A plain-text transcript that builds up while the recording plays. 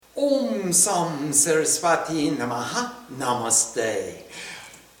Om Sam Saraswati Namaha Namaste.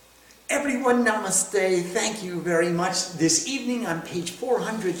 Everyone, namaste. Thank you very much. This evening on page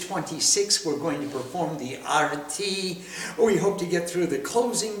 426, we're going to perform the arati. We hope to get through the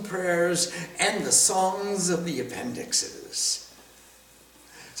closing prayers and the songs of the appendixes.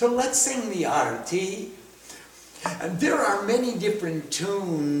 So let's sing the arati. And there are many different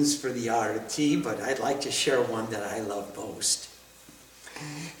tunes for the arati, but I'd like to share one that I love most.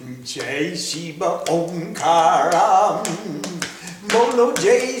 Jai Shiva Omkaram, Bolo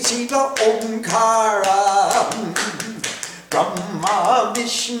Jai Shiva Omkaram, Brahma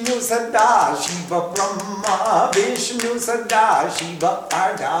Vishnu Sadashiva, Brahma Vishnu Sadashiva,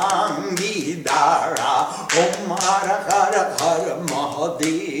 Ardangi Dara, Om Hara Hara Hara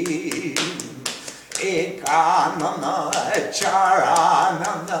Mahadev, Ekanana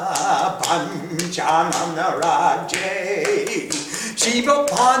Charanana Panchanana Raje, Shiva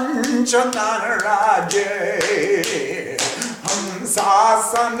Panchanana Raje,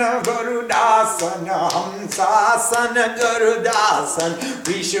 Hamsasana Garudasana, Hamsasana Garudasana,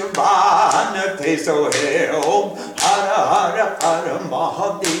 Vishabhana Teso Om Hara Hara Hara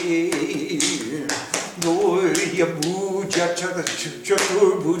Mahadev, Goya Bhuja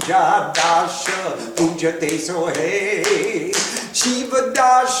Chaturbhuja Dasha Bhuja Teso Shiva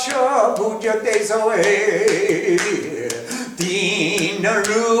Dasha Bhuja Teso Dina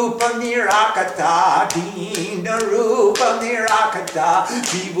Rupa Nirakata, Dina Rupa Nirakata,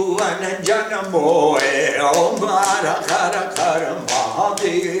 Vibhuana Janamoe, Om Hara Hara Hara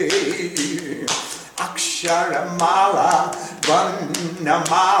Mahadev, Aksharamala,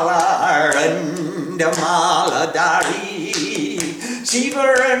 Varnamala, Randamala Dari, Shiva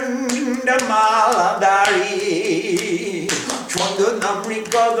Randamala Dari, Chanda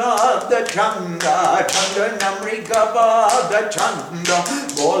Namrikava the Chanda, Chanda Namrikava the Chanda,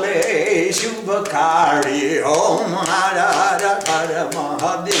 Bole Shubhakari, Om Hara Hara Hara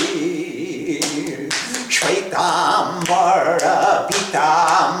Mahadev, Shvetambara,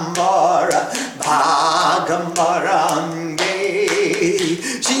 Pitambara, Bhagambarange,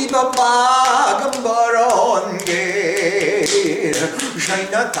 Shiva Bhagambarange,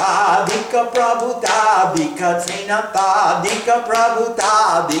 Shainatadika Prabhutadika, Sainatadika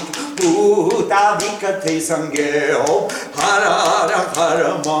Prabhutadika, Bhutadika Te Sange, Om Hara Hara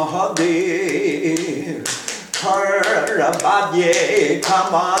Hara Mahadev, Karabadye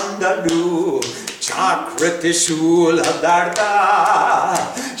Kamandalu, Chakra Trishula Darta,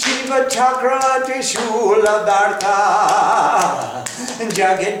 Shiva Chakra Trishula Darta,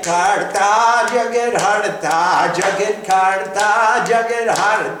 Jagat Karta, Jagat Harta, Jagat Karta, Jagat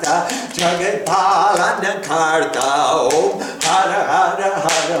Harta, Jagat Palana Karta, Om Hara Hara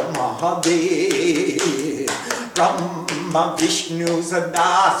Hara Mahadev, Brahma Vishnu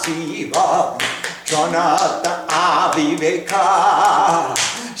Sadashiva, Janata Aviveka,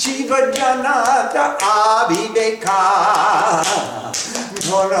 Shiva Janata Aviveka,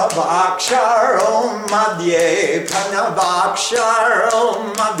 Pranavaksharom Madhye, Pranavaksharom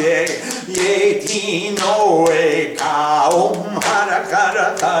Madhye, Yeti no Eka, Om Hara Hara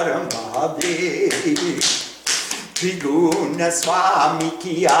Hara Mahadev, Triguna Swami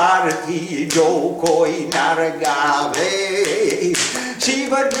ki arti jo koi naragave,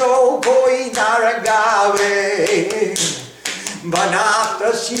 Shiva jo koi naragave,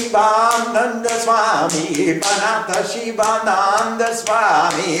 Banata Shivananda Swami, Banata Shivananda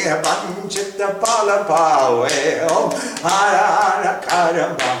Swami, Panchita Palapave, Om Hara Hara Hara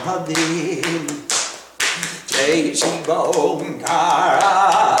Mahadev, Jai Shiva Omkara,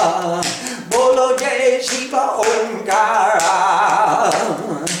 Bolo Jai Shiva Omkara,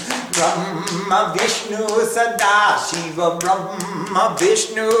 Brahma Vishnu Sadashiva, Brahma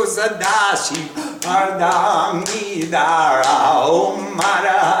Vishnu Sadashiva, Ardangi Dara, Om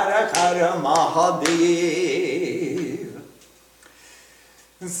Hara Hara Hara Mahadev,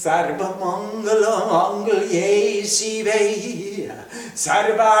 Sarva Mangala Mangalye Shive,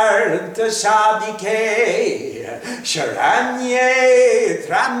 Sarvartha Sadike, Sharanye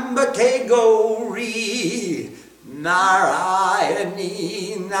Trambake Gauri, Narayani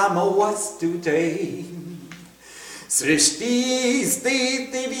Namostute, Srishti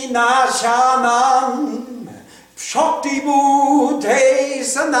Sthiti Vinashanam, Shakti Bhute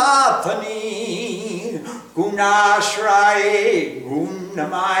Sanatani, Gunashraye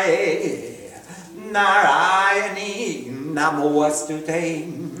Gunamaye, Narayani Namostute,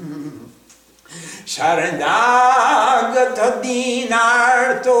 Sharanagata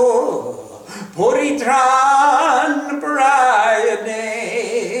Dinarto, Puritran Prayane,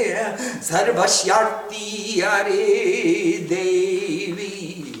 Sarvashyarti Hare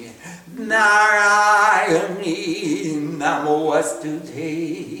Devi, Narayani Namostute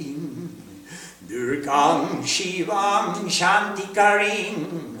Durgang Shivam Shantikaring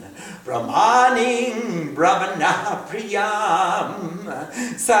Brahmaning Brahmana Priyam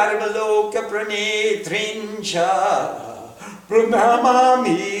Sarvaloka Pranetrincha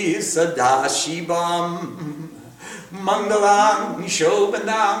Pranamami Sadashivam Mangalang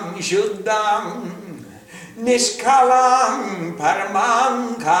Shobhanang Shuddhang Nishkalang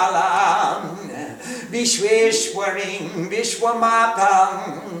Paramang Kalang Vishweshwaring Vishwamatang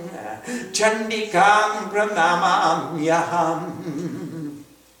Chandikang Pranamam Yaham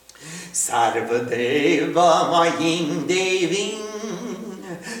Sarvadeva Mahing Deving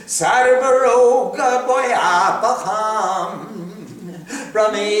Sarvaroga Boyapaham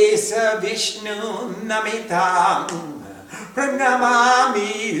Pramesa Vishnu Namitam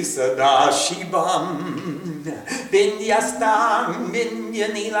Pranamami Sadashivam Vinyastam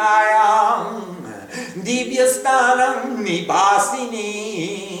Vinyanilayam Divyastanam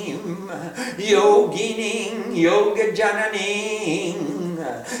Nibasinim Yogining Yoga Jananing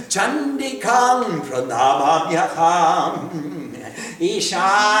Chandikam Pranamamyaham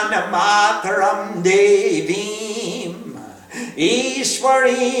Ishana Mataram Devim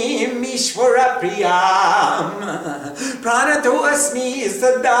Ishwarim Ishwarapriyam Pranato Asmi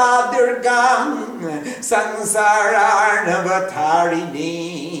Sada Durgam Sansararnavatarini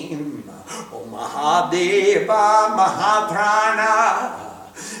O Mahadeva Mahaprana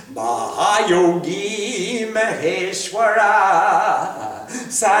Mahayogi Maheshwara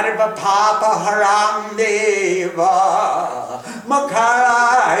Sarva Papa Haram Deva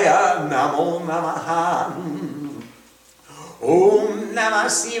Makaraya Namo Namaha Om Namah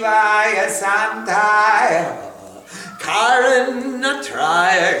Shivaya Santaya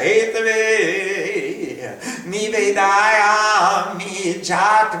Karanatraya Hetave Nivedaya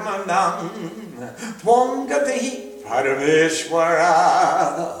Mijatmanam Tvongati Parameshwara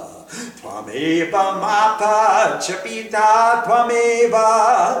Tvameva Mata Chapita Tvameva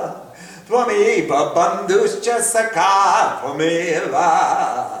Bandhuscha Saka Tvameva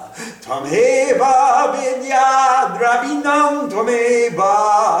Tvameva Vidya Dravinam Tvameva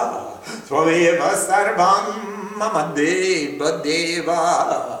Sarvam Mama Deva Deva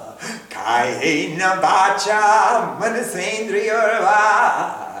Kayena Vacha Manasendriyarva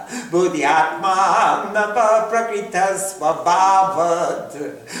Buddhyatma Nava Prakritas Svabhavat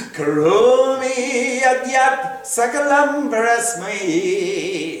Karumi Adyat Sakalam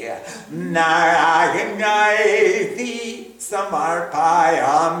Parasmai Narayanayati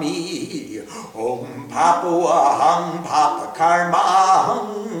Samarpayami Om Papu Aham Papa Karmaham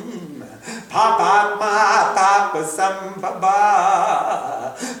Papatma Papa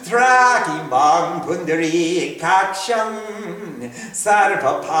Sambhava Trakimang Pundari Kaksham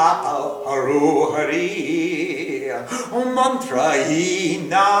Sarva Papa Haruhari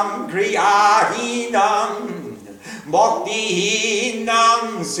Mantrahinam Kriyahinam Bhaktihinam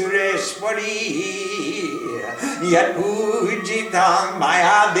Sureshwari Yat Pujitang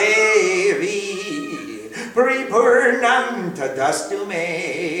Maya Devi Paripurnam Tadastu Me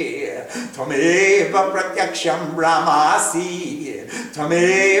Tvameva Pratyaksham Brahmasi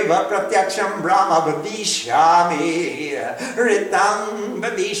Tvameva Pratyaksham Brahma Vadishyami Ritam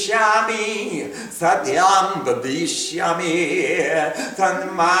Vadishyami Satyam Vadishyami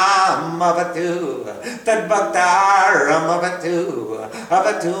Tanmam Avatu Tadbhaktaram Avatu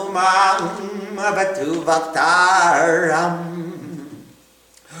Avatu Mam Avatu Bhaktaram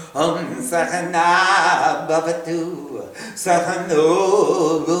Om Sahana Bhavatu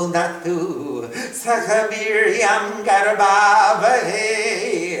Sahano Gunatu Sahaviryam Garbhavahe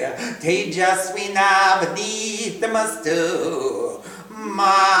Tejasvinavaditamastu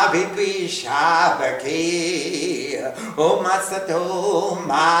Ma Vidvishabhake Om Asato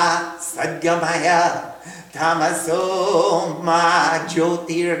Ma Sadgamaya Tamaso Ma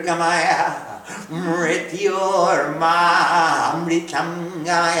Jyotirgamaya Mrityor Ma Amritam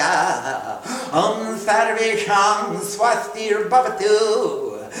Gaya Om Sarvesham Swastir Bhavatu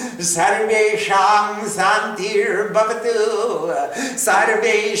Sarvesham Santir Bhavatu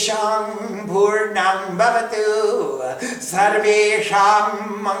Sarvesham Purnam Bhavatu Sarvesham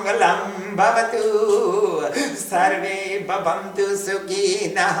Mangalam Bhavatu Sarve Bhavantu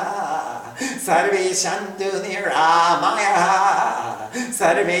Sukhina Sarve Shantu Niramaya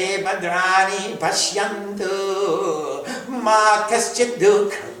Sarve Bhadrani Pashyantu Ma Kaschit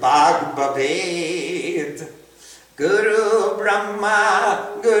Dukha Bhag Bhaved Guru Brahma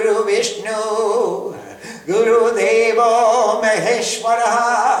Guru Vishnu Guru Devo Maheshwara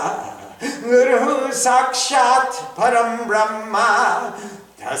Guru Sakshat Param Brahma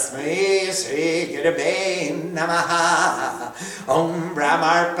Tasmai Sri Gurave Namaha. Om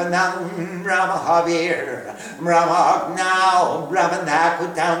Brahmarpanam Brahmahavir Brahmagnao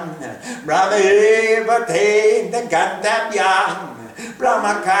Brahmanakutam Brahmevate Gandabhyam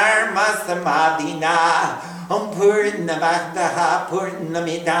Brahmakarma Samadhina. Om Purnamadaha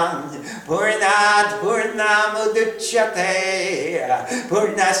Purnamidam Purnat Purnamuduchyate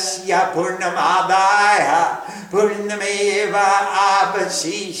Purnasya Purnamadaya Purnameva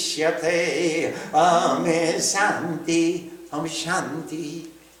Abhashishyate. Om Shanti, Om Shanti,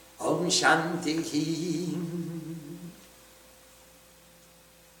 Om Shanti.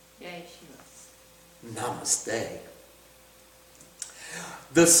 Namaste.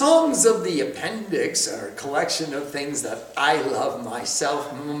 The songs of the appendix are a collection of things that I love myself.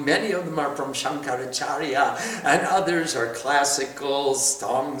 Many of them are from Shankaracharya, and others are classical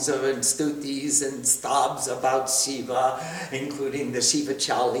songs of stutis and stabs about Shiva, including the Shiva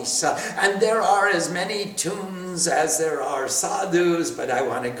Chalisa. And there are as many tunes as there are sadhus, but I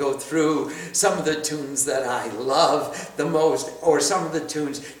want to go through some of the tunes that I love the most, or some of the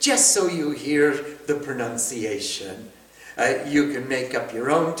tunes, just so you hear the pronunciation. You can make up your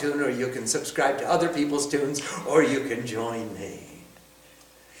own tune, or you can subscribe to other people's tunes, or you can join me.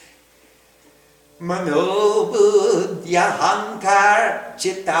 Mano buddhya hankar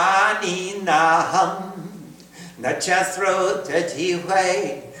chitani naham nacha srota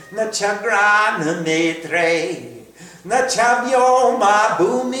jihve nacha grana netre nacha vyoma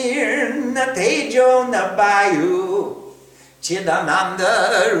bhumir na tejo na vayu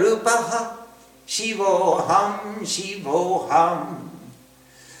chidananda rupaha Shivoham, Shivoham.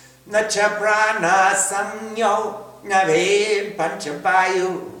 Nacha prana sanyo, nave panchapayu,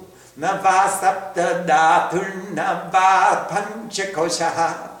 nava sapta dhatur, nava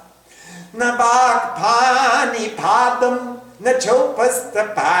panchakoshaha, navak pani padam,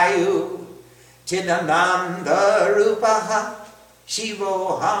 nachopastapayu, chidananda rupaha,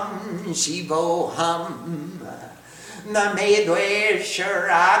 Shivoham, Shivoham.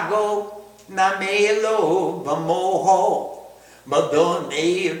 Namedvesharago, Namelo Vamoho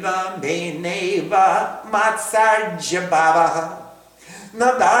Madoneva Meneva Matsarjabhava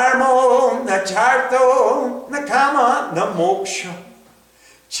Nadarmo Nacharto Nakama Namoksha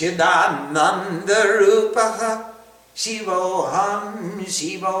Chidananda Rupaha Shivoham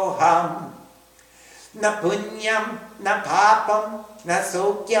Shivoham Na Punyam Na Papam Na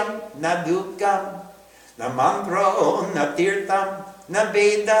Sokyam Na Dukam Na Mantro Na Tirtam Na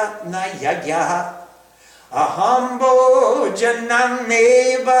Veda na Yagya Aham Bojanam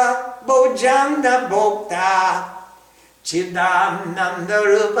Neva Bojana Bhokta Chidananda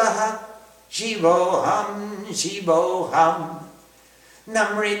Rupaha Shivoham Shivoham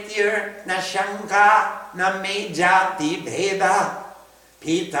Namritir na Shanka na Mejati Veda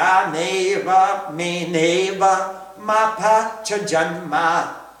Pita Neva Me Neva Mapa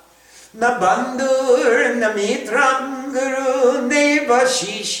Chajanma Na Bandhur na Mitram Guru Neva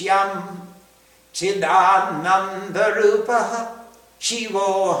Shishyam Chidananda Rupaha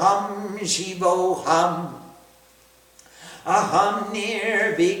Shivoham Shivoham Aham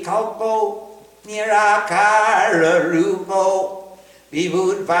Nirvikalpo Nirakara Rupo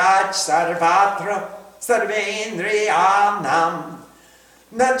Vibhudvach Sarvatra Sarvendriyanam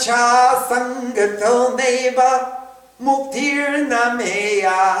Nacha Sangato Neva Muktir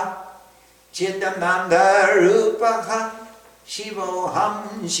Nameya Chidananda Rupaha Shivoham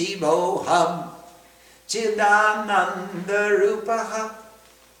Shivoham Chidananda Rupaha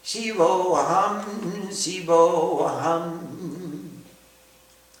Shivoham Shivoham.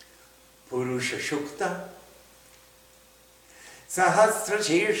 Purusha Shukta. Sahasra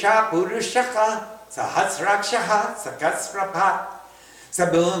Shirsha Purushaka Sahasrakshaha Sakasrapat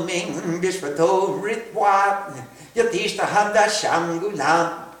Sabuming Vishvato Ritwat Yatishtaha Shangulam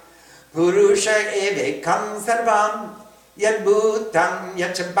Purusha Evekam Sarvam Yadbhutam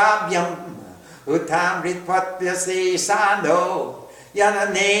Yachabhavyam Uttam Ritvatyase Sano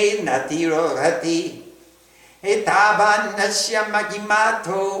Yanane Natirohati Etaban Nasya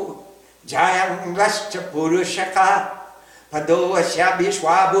Magimato Jayam Lascha Purushaka Padosya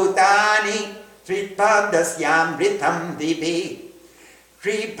Vishwabhutani Tripadasyam Ritam Divi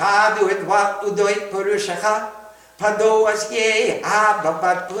Tripadu Edvat Udoit Purushaka Padosye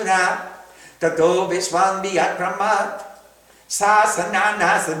Abhavat Puna Tato Vishwan Vyakramat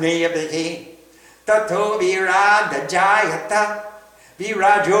Sasanana Sameyavihi Tato Virada Jayata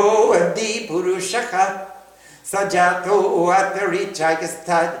Virajo Adi Purushaka Sajato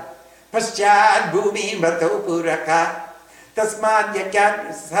Atarichayastad Paschad Bhumi Mato Puraka Tasmad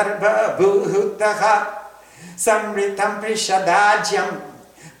Yagat Sarva Bhutaha Samritam Prishadajyam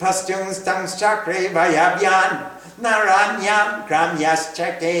Pastung stang chakre vayabyan naranyam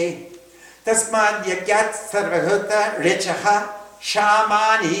kramyaschake. Tasmad yagyat sarvahuta richaha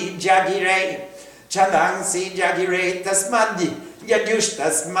shamani jagire. Chandangsi jagire tasmadi yadush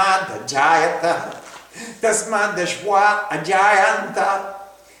tasmad jayata. Tasmad shwa ajayanta.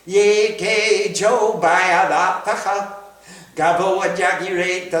 Ye ke jo bayadataha. Gabo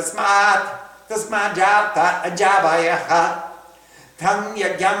jagire tasmad jata ajabayaha. Tang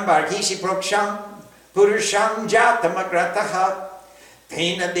yagyam barkishi proksham purusham jatamagrataha.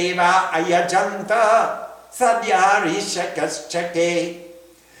 Tena deva ayajanta sadhyarishakaschake.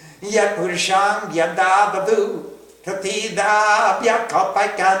 Yat purusham yadabadu katida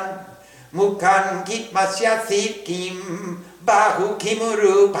vyakapaikan. Mukhan kitmasya kim bahu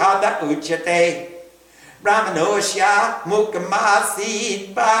kimuru pada uchate. Brahmanosya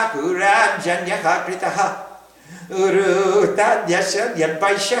mukamasid bahu rajanyaka kritaha. Uru tadyasya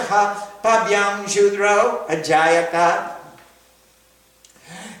yadvaishaha pabyam shudro ajayata.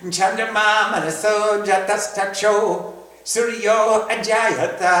 Chandrama manaso jatastaksho suryo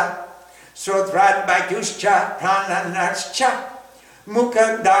ajayata. Srotrad bhagyuscha prananascha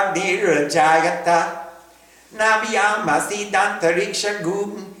mukadagdir ajayata. Nabiyam asidantarikshya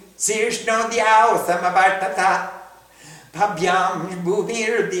gum sirshno dhyao samavartata. Pabyam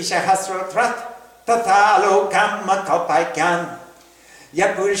bhumir dishahasrotrat Tata lokam makapaikam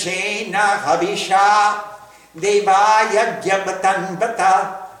Yapurushena havisha Deva yagyabatan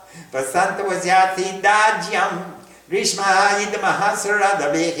bata Vasanta vasyati dajyam Grishma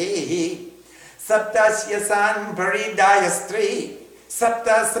idamahasaradavehi Saptasya san paridayastri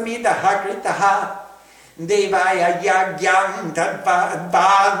Sapta samidaha kritaha Devaya yagyam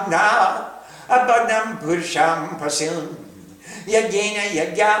tadvadna Abadam purusham pasyam Yagyena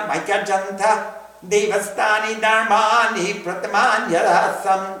yagyam aikajanta Devastani dharmani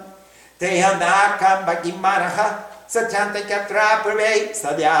pratamanyarasam Tehadaka bhagimaraha Satyanta katra prave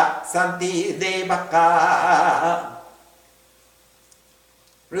sadya santi devaka.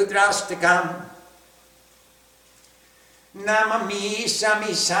 Rudrashtakam Namami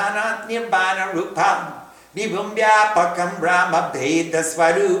shamishana nirbana rupam Vibhum vyapakam brahma bheda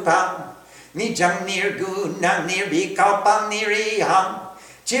swarupam Nijam nirgunam nirvikalpam niriham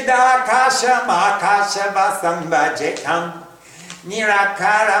Chidakasham akasha vasam vajetam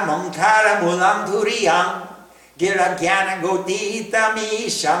Nirakara monkara mulam dhuriyam Giragyana goditam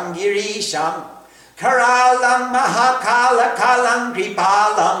isham girisham Karalam mahakala kalam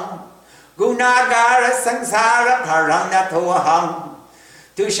kripalam Gunagara sangsara paranatoham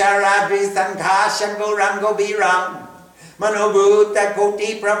Tusharadri sankasham gorango viram Manobhuta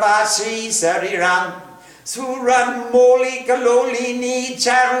koti pravasri sariram Suran moli kalolini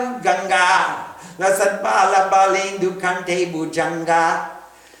charu ganga Lasatpala balindu kante bujanga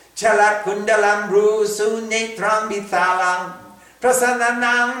Chalat kundalam brusu netram vithalam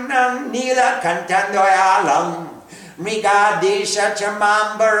Prasananam nam nila kantandoyalam Mrigadesha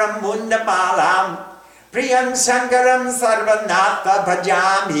chamambaram mundamalam Priyam sankaram sarvanatha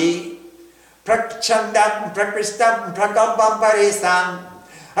bhajami Prakchandam prakristam prakalpam paresam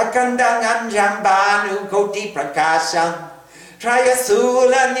Akandang anjambanu koti prakasam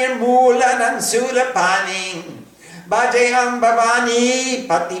Trayasula nirmula nansula paning Bhajayam bhavani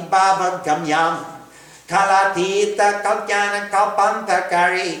patibhava gamyam Kalatita kalyana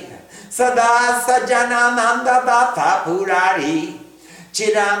kalpantakari Sada sajanananda data purari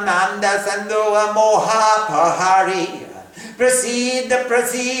Chirananda sandoa moha pahari Prasida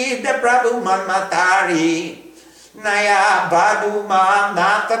prasida prabhu manmatari Naya badu ma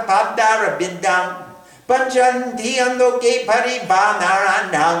nata padara bindam Panjanti andoke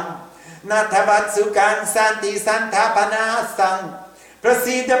paribanaranam Natavatsukan santi santapanasam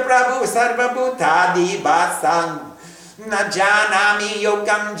Prasida prabhu sarvabhutadi vasam Najanami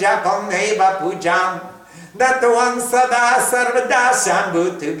yogam japam eva pujam Datoam sada sarvada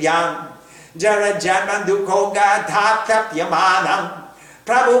sambhutubhyam Jara janman dukhoga tatapyamanam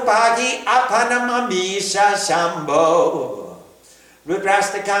Prabhupagi apanamamisha shambho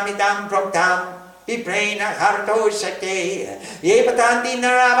Rudrashtakamidam proktam Viprena harto shake Yepatanti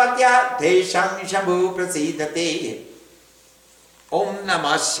narabhakya Tesham shambhu prasidate Om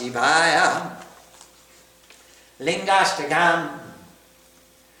Namah Shivaya Lingashtakam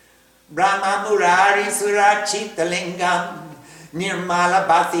Brahma Murari Surachita Lingam Nirmala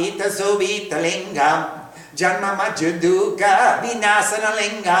Bhasita Sobhita Lingam Janma Majuduka Vinasana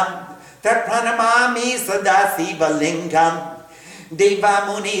Lingam Tatpranamami Sadasiva Lingam Deva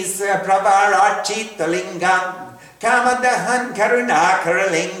Munis Pravarachita Lingam Kamadahan Karunakara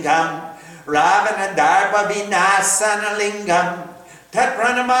Lingam Ravana Darba Vinasana Lingam Tat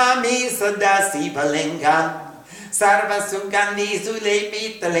pranamami sada sivalingam. Sarva sugandhi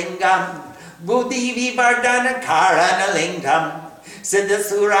sulepita lingam. Buddhi vivardhana karana lingam. Siddha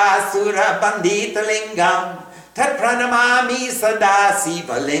sura sura bandita lingam. Tat pranamami sada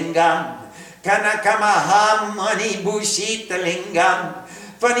sivalingam. Kanakamaham mani bhushita lingam.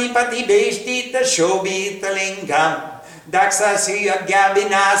 Fanipati beshtita shobhita lingam. Daksasya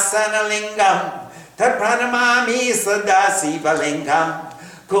gyabinasana lingam. Tat pranamami sada sivalingam.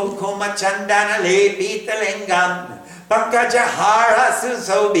 Kumkuma chandana lepita lingam. Pankajahara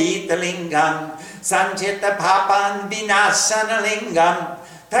susobhita lingam. Sanchita papan vinasana lingam.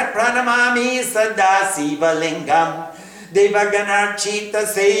 Tat pranamami sada sivalingam. Devaganarchita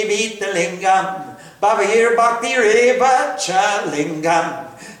sevita lingam. Bhavahir bhakti reva cha lingam.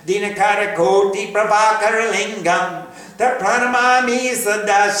 Dinakara koti prabhakara lingam. Tat pranamami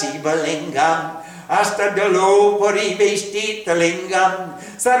sada shiva lingam. Astadalo pariveshtita lingam.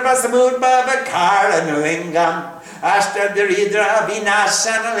 Sarvasamudbhava karana lingam. Ashtadarhidra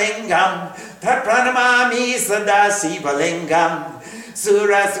vinasana lingam. Tat pranamami sada shiva lingam.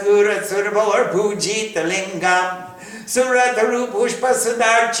 Surasura surabhor pujita lingam. Surataru pushpa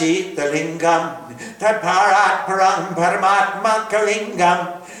sudarchita lingam. Tat parat parang paramatma kalingam.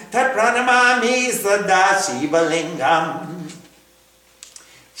 Tat pranamami sada shiva lingam.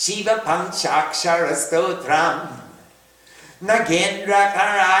 Shiva panchakshara stotram. Nagendra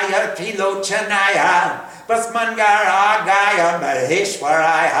karaya trilochanaya. Vasmangaragaya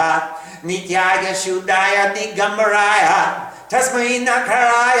maheshwaraya. Nityaya shudaya digambaraya. Tasmai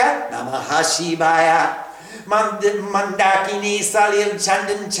nakaraya namaha shivaya. Mandakini salil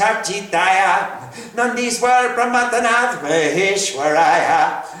chandan charchitaya. Nandiswar pramatanath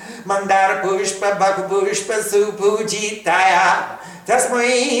maheshwaraya. Mandara pushpa bhaku pushpa supujitaya.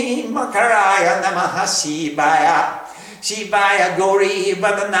 Tasmai makaraya namaha shivaya. Shivaya Gauri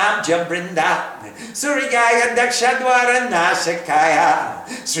Vadanabja Brinda. Suryaya Dakshadwara Nashakaya.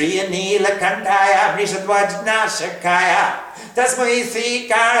 Sri Anila Kantaya Vrishadwaj Nashakaya. Tasmai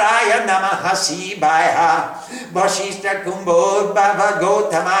Sikaraya Namaha Shivaya. Vashishta Kumbho Bhava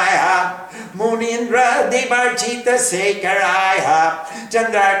Gautamaya. Munindra Devarchita Sekaraya.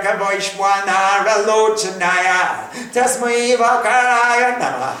 Chandraka Vaishwanara Lochanaya. Tasmai Vakaraya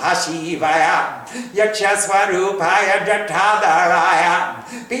Namaha Shivaya. Yakshaswarupaya Jathadaraya.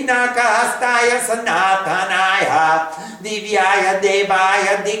 Pinakahastaya Sanatanaya. Divyaya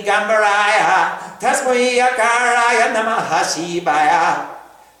Devaya Digambaraya. Tasmai Akaraya Namaha Shivaya.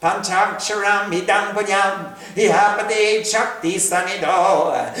 Panchaksharam idam punyam ihapade shakti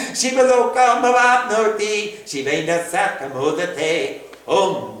sanido Shivaloka bhavapnoti Shivena sakamudate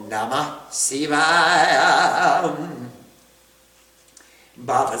Om Namah Shivaya.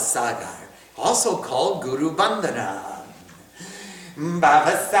 Bhavasagar, also called Guru Bandhana.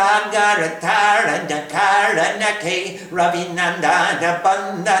 Bhavasagar Tarana Karanake Ravinandana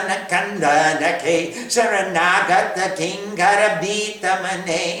Bandhana Kandanake Sharanagata Kinkara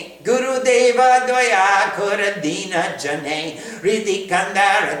Bhitamane Guru Deva Dvaya Kuradina Jane Riddhi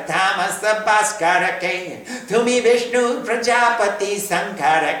Kandara Tamasa Bhaskarake Tumi Vishnu Prajapati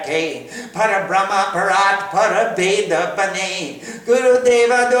Sankarake Parabrahma Parat Parabheda Pane Guru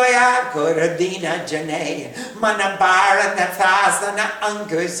Deva Dvaya Kuradina Jane Manabharata Thasana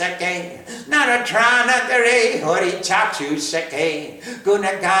Ankusake Naratrana Dare Hori Chachu Sake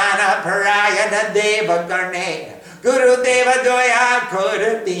Gunagana Parayana Deva Garne Guru Deva Doya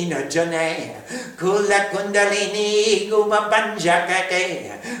Kuradina Jane Kula Kundalini Guma Panjakake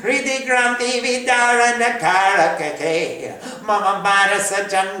Riddhi Granti Vidara Nakarakake Mama Barasa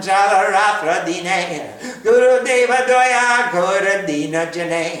Chanjala Rafradine Guru Deva Doya Kuradina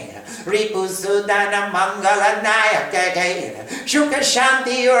Jane Ripu Sudana Mangala Nayakake Shuka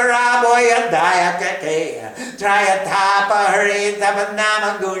Shanti Uraboya Dayakake Trayatapa Haritava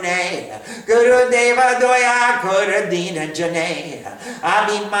Nama Gune Guru Deva Doya Kuradina Jane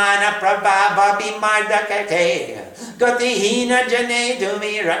Abhimana Prabhava Bimardakake Gatihina Jane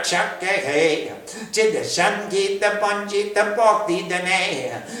Dumi Rakshakake Chidda Shankita Panchita Bhakti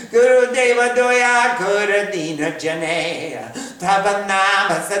Dane Guru Deva Doya Kuradina Jane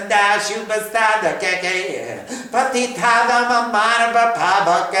Tavanama Sada Shubhastada Keke Patitadama Manava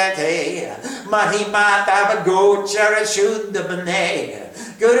Pabakake Mahimata Gochara Shuddha Bane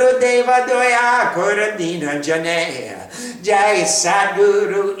Guru Deva Doya Kuradina Jane Jai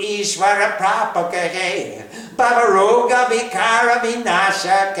Sadguru Ishvara Prapakake Bhavaroga Vikara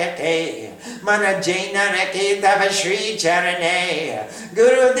Vinasha Keke Mana Jaina Nakitava Shri Charane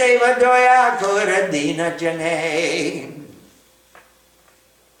Guru Deva Doya Kuradina Jane.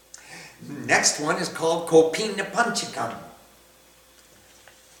 Next one is called Kopina Panchakam.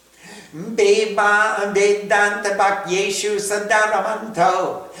 Beba Vedanta Bhakyeshu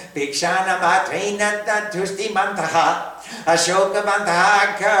Sadaramanto Bhikshana Matrena Tusti Mantaha Ashoka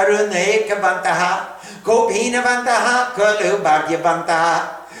Bantaha Karuneka Bantaha Gopina Bantaha Kalu Bhagya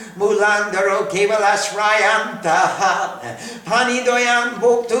Bantaha Mulandaro Kevala Shrayantaha Panidoyam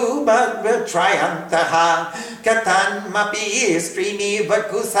Bhoktu Bhagvatrayantaha Katan Mapi Strimi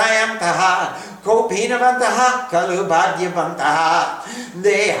Vakusayantaha Kopinavantaha Kalubhagyavantaha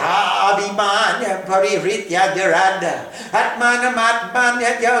Deha Abhimanya Parivritya Dharada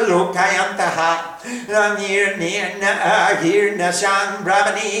Atmanamatmanya Lokayantaha Nirnirna Ahirna Shang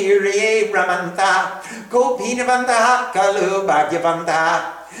Brahmani Riye Brahmanta Kopinavantaha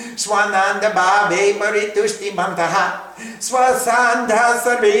Kalubhagyavantaha Swananda Bhabe Paritushti Mantaha Swasandha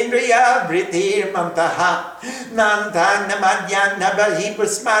Sarvendriya Vritir Mantaha Nantana Madhyana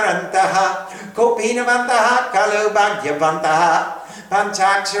Bahipusmarantaha Kopinavantaha Kalubhagyavantaha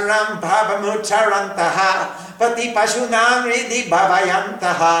Panchaksharam Bhavamucharantaha Pati Pashunam Riddhi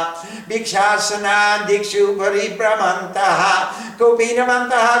Bhavayantaha Bhikshasana Dikshu Paribhramantaha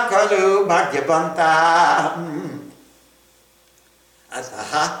Kopinavantaha Kalubhagyavantaha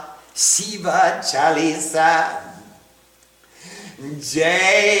Ataha Shiva Chalisa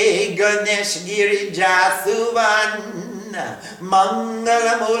Jai Ganesh Girija Suvan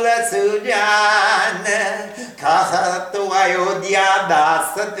Mangala Mula Sujan Kahatu Ayodhya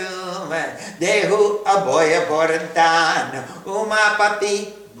Dasatum Dehu Aboya Borantan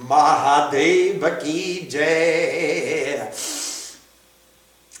Umapati Mahadeva Ki Jai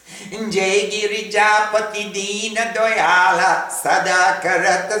Jai Girijapati Dina Doyala Sada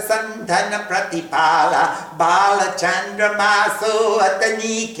Karata Santana Pratipala Bala Chandra Maso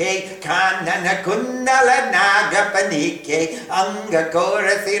Atanike Kanana Kundala Naga Panike Anga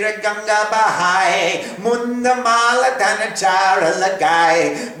Kora Sira Ganga Bahai Munda Mala Tanachara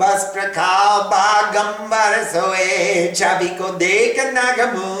Lagai Bastra Kalba Gambara Soe Chabiko Deka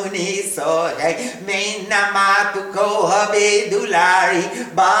Nagamuni Soe Mena Matu Kohabe Dulari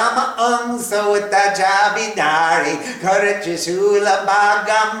Bama Ang Sawata Jabidari Karatrisula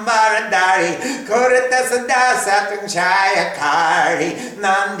Bagambaradari Karata Sadasa Tunchaya Kari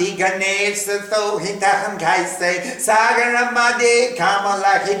Nandi Ganesha Sohitahan Kaise Sagara Made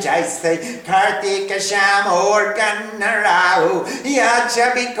Kamalaki Jaise Kartika Sham Organ Narahu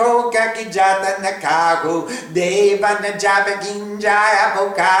Yachabiko Kakijata Nakahu Devana Jabakinjaya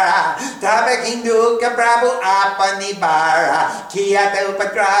Pokara Tabakinduka Prabhu Apanibara Kiata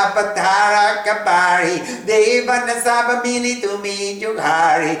Upatra Patara Kabari Devana Sabamini Tumi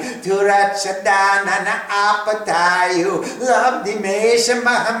Jughari Turachadana Apatayu Labdi Mesha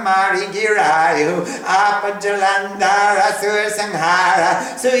Mahamari Girayu Apajalandara Sur Sanghara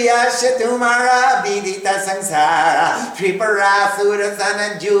Suyasha Tumara Vidita Sangsara Tripara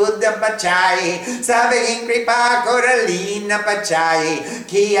Surasana Juda Pachai Sabahin Kripa Koralina Pachai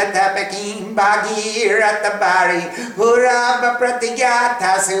Kiatapakin Bagira Tabari Puraba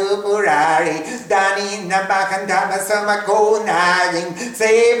Pratigata Supurari Dani Nabakandama Samakonaying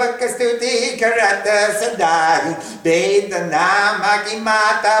Sevakastuti Karata Sadai Vedana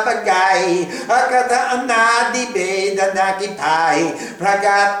Makimata Bagay Akata Anadi Vedana Pai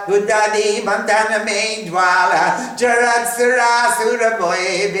Pragat Buddhadi Mantana Maindwala Jarad Surasura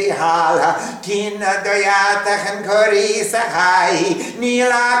Boy Vihala Kina Doyata Hankori Sahai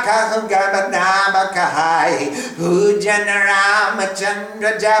Nila Kahungabanama Kahai Pujanara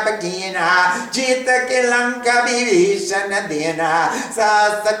Ramachandra Jabagina Jita Kilanka Vivishana Dina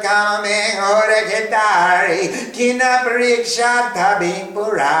Sasakame Horaketari Kina Pariksha Tabing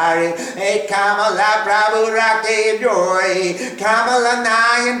Purari E Kamala Prabhu Rake Joy Kamala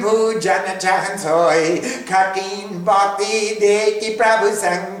Nayan Pujana Chahansoi Kakin Bhakti Deki Prabhu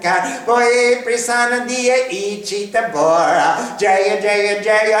Sankar Boy Prisana Dia Ichita Bora Jaya Jaya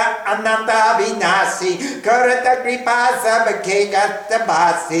Jaya Ananta Vinasi Karata Kripasa Kegata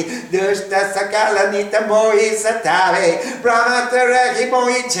Basi, Dusta Sakalanita Moi Satave, Brahmataraki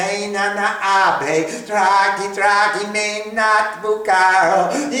Moi Chainana Abe, Traki Me Nat Bukaro,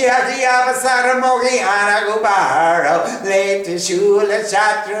 Yaki Avasara Mogi Anagubaro, Late Shula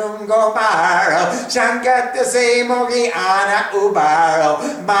Shatrum Gomaro, Shankata Se Mogi Ana Ubaro,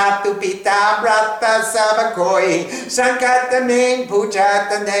 Matu Pita Brata Sabakoi, Shankata Main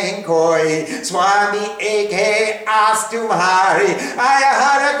Pujata Nenkoi, Swami Eke Astumhari,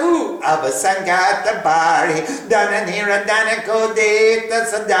 Ayaharaku, Abasangata Bari, Dananira Danako Deta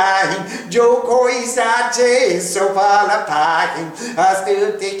Sadahi, Joko Isache, Sofala Pakin,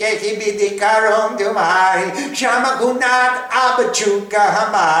 Astuti Keki Bidi Karom Dumari, Shamagunat Abachuka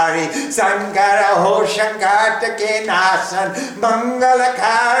Hamari, Sankara Ho Shankata ke nasan, Mangala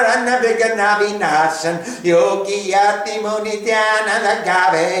karan vigana vinasan, Yogi yati muni dhyana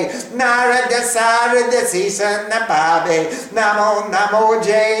lagave, Narada sarada sisan nababe, Namo namo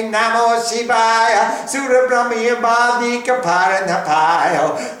jai namo shivaya, Sura brahmiya badi kapara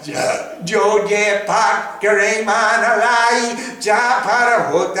napayo, Jodye pakare manalai, Japara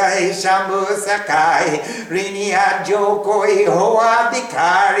hotai shambhu sakai, Rinya jokoi hoa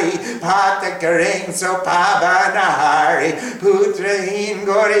dikari, Pata kareng so pavanahari, Putra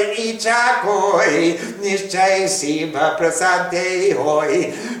hingori ichakoi, Nischay siva prasade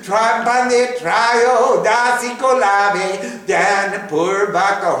hoi, Trampande trayo dasi kolave, Dan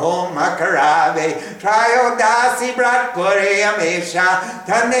purbaka homa karave, Trayo dasi brat kore amesha,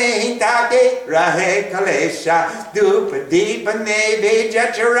 Tane hitake rahe kalesha, Dupa deepa neve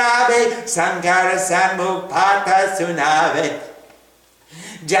jacharabe, Sankara samupata sunave,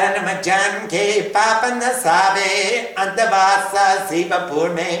 Janama jan ke papa nasabe, Antavasa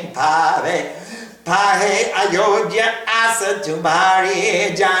sivapur me pave, Pahe ayodhya asa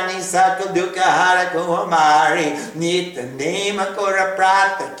tumari, Jani sakal dukkha hara kumari, Nita nema kora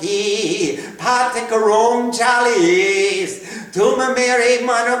prataki, Pata karong chalis, Tuma mere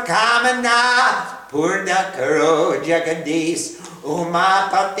manokamana, Purna karo jagadis,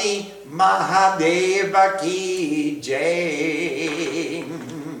 Umapati Mahadeva ki jai.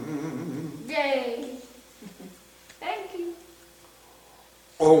 Yay! Thank you.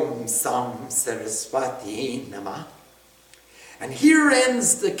 Om Sam Saraswati Namah. And here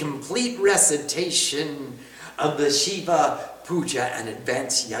ends the complete recitation of the Shiva Puja and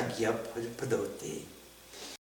Advanced Yagya Padoti.